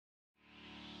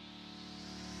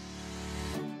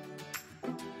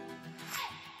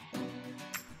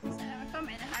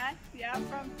We are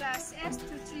from class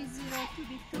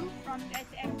S230-2B2 from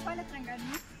UiTM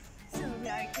KT. So we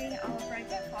are doing our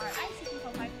project for ICT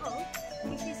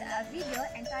 450, which is a video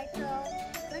entitled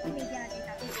Multimedia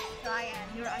Database. So I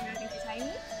am your undergraduate Design.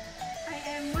 I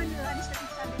am one of the administrative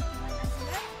students in my class.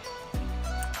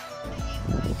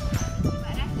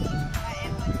 I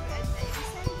am one of the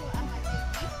assistant to Ahmad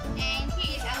Zaidi. And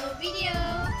here is our video.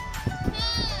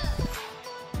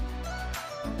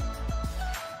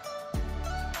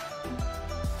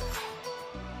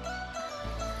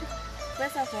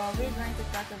 First of all, we're going to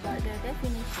talk about the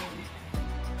definition.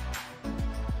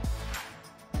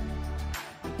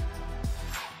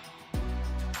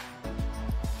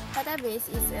 Database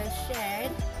is a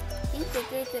shared,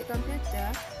 integrated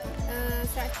computer, a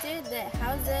structure that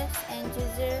houses end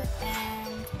user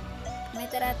and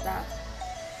metadata.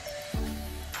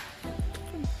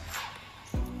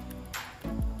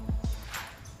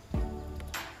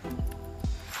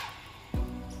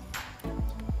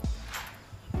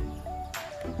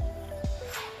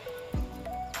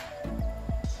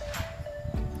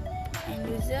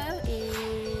 User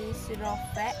is raw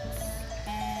facts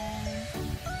and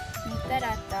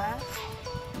metadata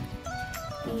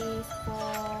is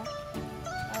for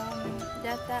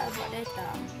data about data.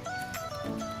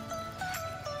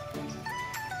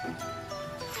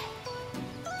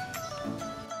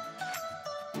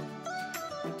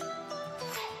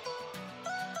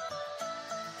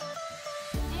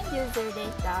 End user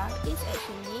data is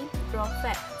actually raw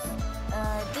facts.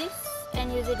 This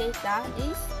end user data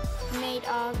is made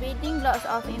of building blocks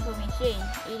of information.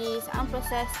 It is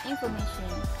unprocessed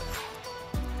information.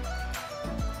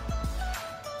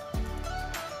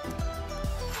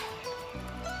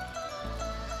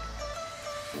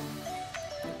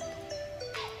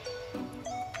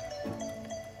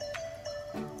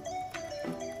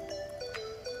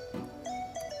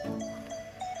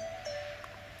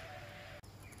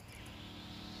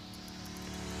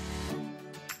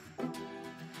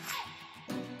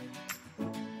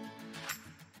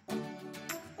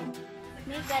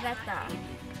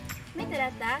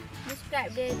 Metadata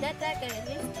describe the data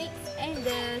characteristics and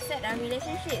the set of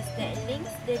relationships that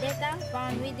links the data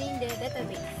found within the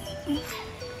database.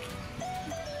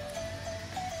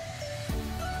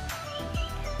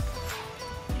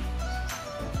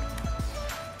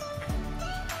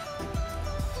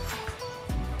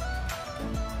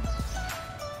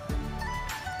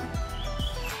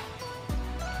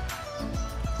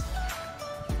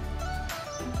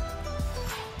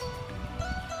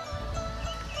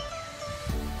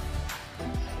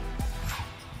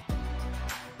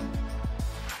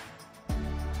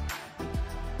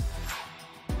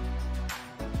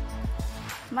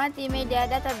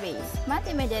 Multimedia Database.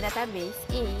 Multimedia Database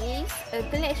is a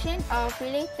collection of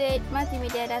related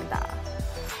multimedia data.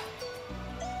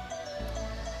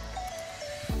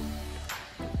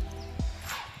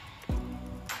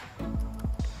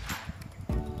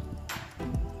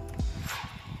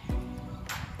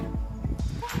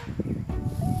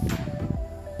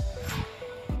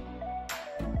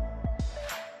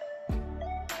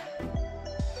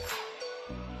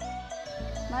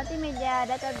 Multimedia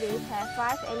database has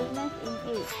 5 elements in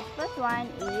it. The first one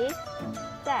is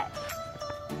text.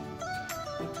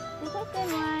 The second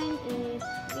one is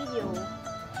video.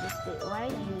 The third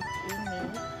one is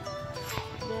image.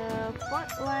 The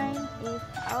fourth one is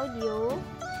audio.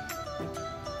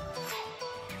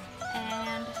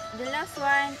 And the last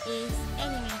one is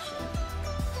animation.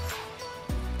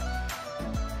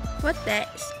 For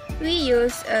text, we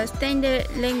use a standard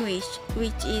language,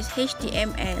 which is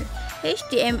HTML.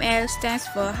 HTML stands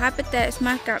for Hypertext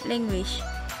Markup Language.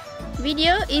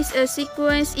 Video is a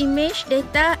sequence image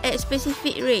data at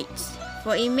specific rates.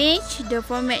 For image, the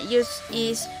format used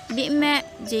is bitmap,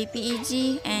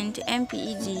 JPEG, and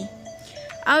MPEG.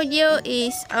 Audio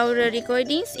is audio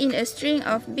recordings in a string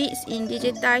of bits in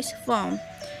digitized form.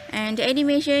 And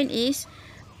animation is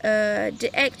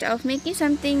the act of making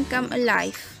something come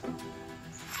alive.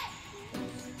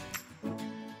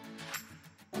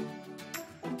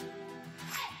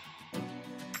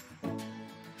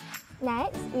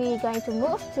 Next, we are going to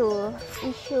move to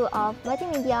issue of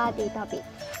Multimedia Database.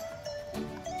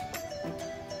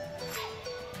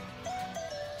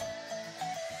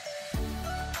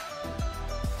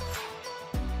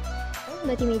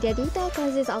 Multimedia data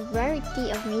consists of a variety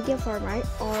of media formats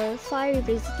or file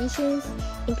representations,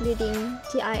 including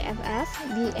TIFF,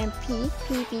 BMP,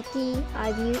 PPT,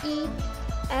 IVUE,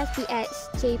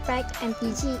 FPS, JPEG,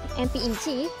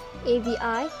 MPEG,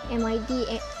 AVI,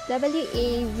 MID,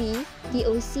 WAV,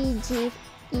 DOC, GIF,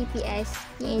 EPS,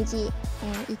 PNG,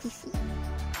 and etc.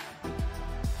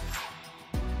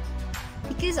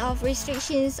 Because of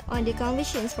restrictions on the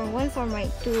conversions from one format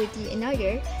to the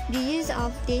another, the use of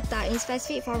data in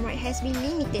specific format has been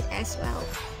limited as well.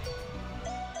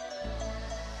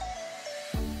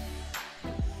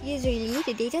 Usually,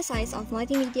 the data size of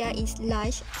multimedia is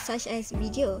large, such as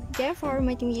video. Therefore,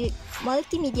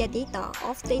 multimedia data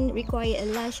often require a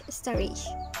large storage.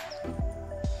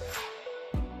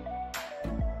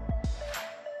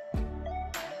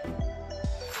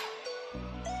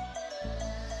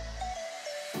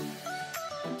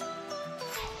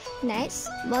 Next,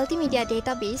 multimedia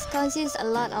database consumes a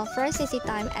lot of processing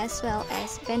time as well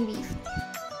as bandwidth.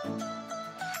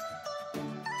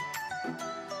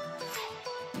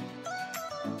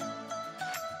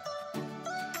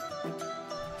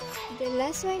 The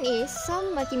last one is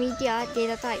some multimedia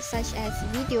data types such as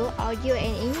video, audio,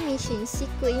 and animation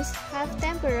sequence have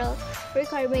temporal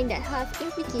requirements that have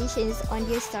implications on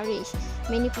their storage,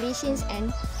 manipulations,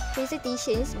 and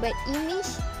presentations, but image,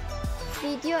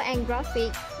 video, and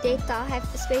graphic data have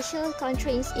special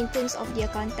constraints in terms of their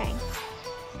content.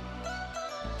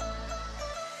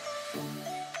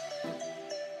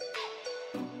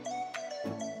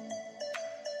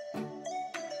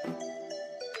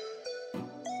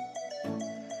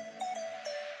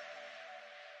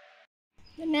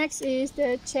 The next is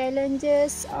the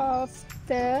challenges of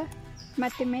the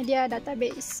multimedia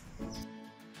database.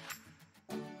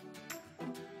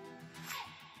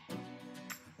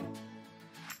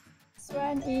 This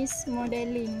one is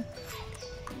modeling.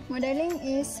 Modeling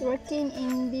is working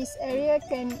in this area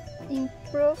can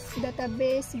improve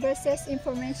database versus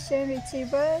information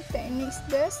retrieval techniques.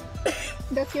 Thus,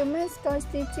 documents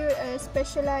constitute a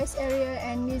specialized area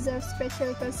and deserve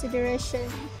special consideration.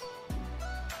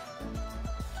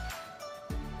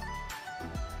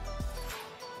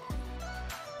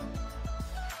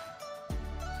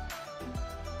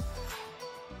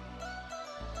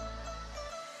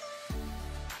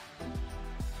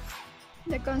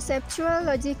 The conceptual,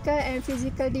 logical, and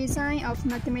physical design of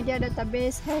multimedia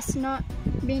database has not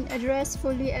been addressed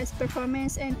fully as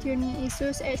performance and tuning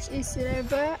issues at its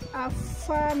level are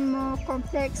far more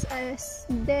complex as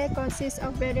they consist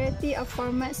of variety of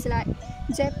formats like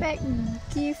JPEG,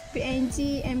 GIF,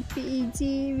 PNG, and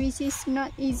PEG, which is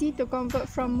not easy to convert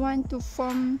from one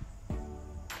form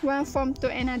to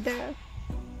another.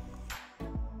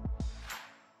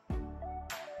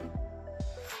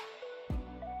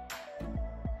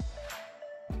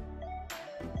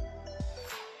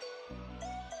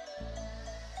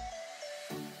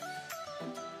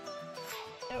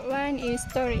 One is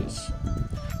storage.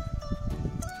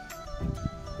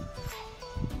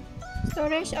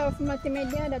 Storage of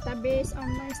multimedia database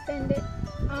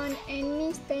on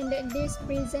any standard disk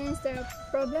presents the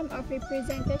problem of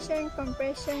representation,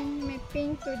 compression,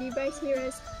 mapping to device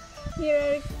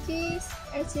hierarchies,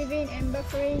 achieving and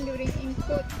buffering during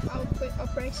input-output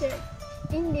operation.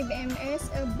 In DBMS,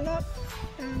 a block,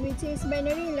 which is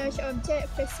binary large object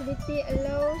facility,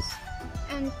 allows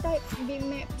untyped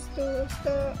bitmaps to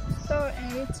store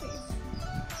and retrieve.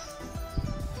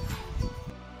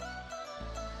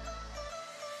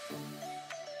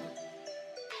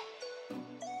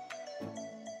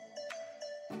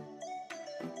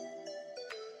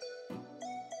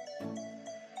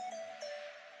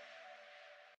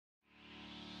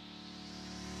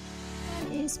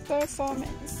 One is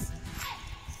performance.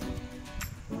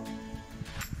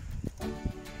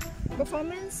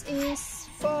 Performance is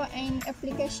for an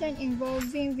application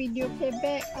involving video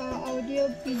playback or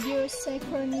audio-video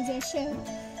synchronization.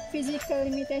 Physical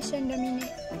limitation dominate.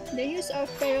 The use of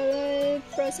parallel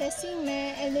processing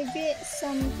may alleviate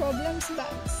some problems, but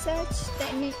such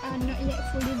techniques are not yet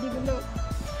fully developed.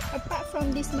 Apart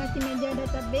from this, multimedia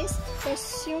database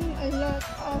consume a lot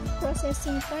of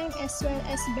processing time as well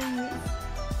as bandwidth.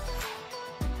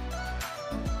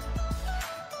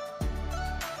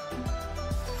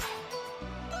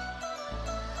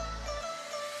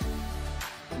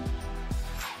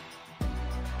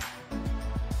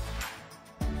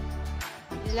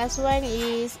 The last one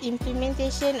is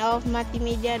implementation of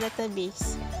multimedia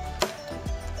database.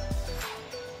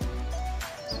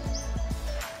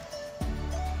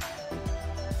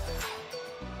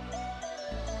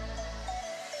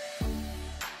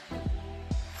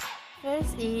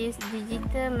 First is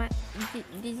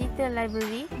digital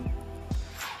library.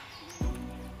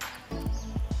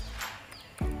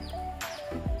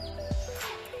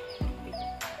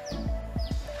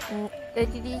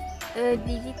 A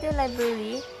digital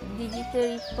library,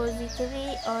 digital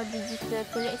repository, or digital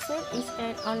collection is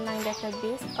an online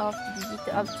database of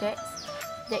digital objects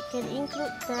that can include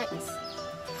text,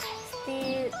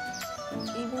 still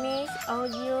image,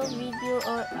 audio, video,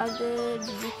 or other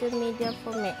digital media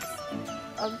formats.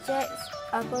 Objects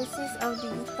consist of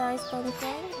digitized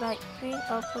content like print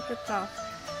or photograph,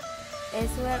 as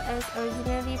well as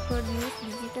originally produced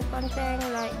digital content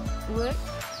like word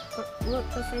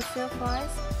processor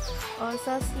files, or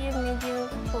social media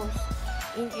posts.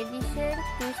 In addition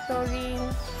to storing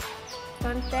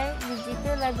content,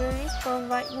 digital libraries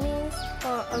provide means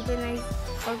for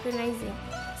organizing,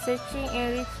 searching,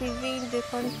 and retrieving the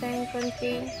content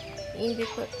contained in the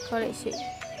collection.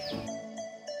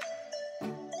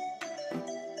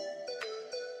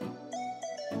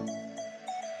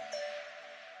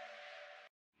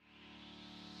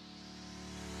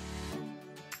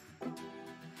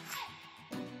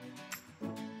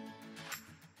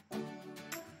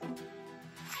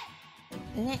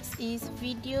 Next is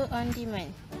video on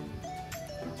demand.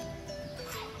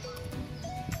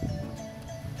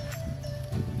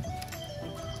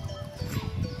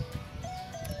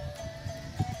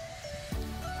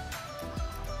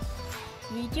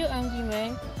 Video on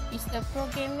demand is a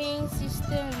programming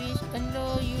system which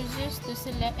allows users to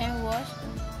select and watch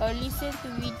or listen to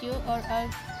video or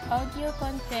audio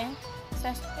content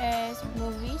such as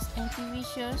movies and TV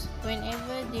shows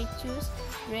whenever they choose,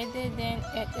 rather than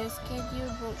at a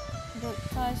scheduled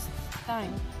broadcast time.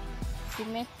 The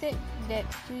method that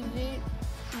prevailed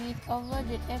with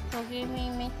over-the-air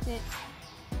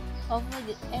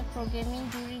programming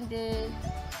during the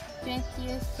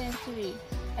 20th century.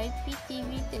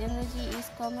 IPTV technology is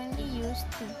commonly used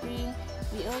to bring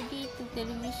VOD to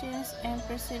televisions and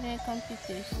personal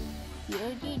computers.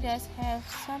 VOD does have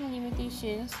some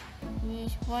limitations,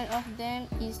 which one of them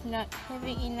is not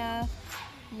having enough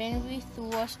bandwidth to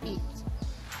watch it.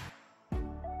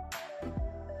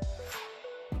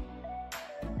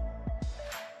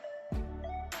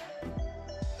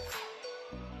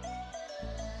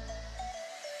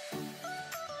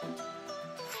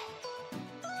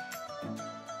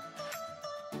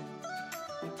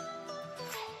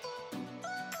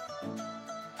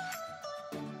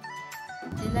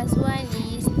 The last one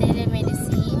is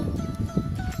telemedicine.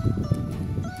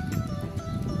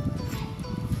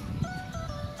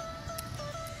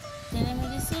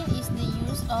 Telemedicine is the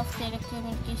use of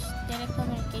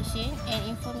telecommunication and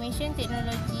information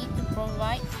technology to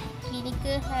provide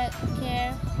clinical health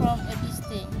care from a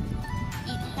distance.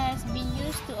 It has been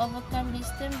used to overcome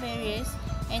distance barriers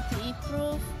and to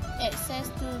improve access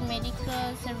to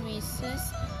medical services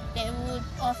that would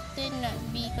often not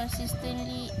be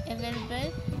consistently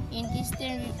available in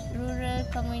distant rural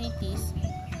communities.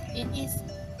 It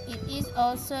is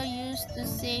also used to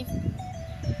save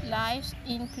lives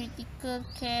in critical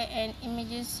care and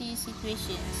emergency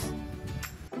situations.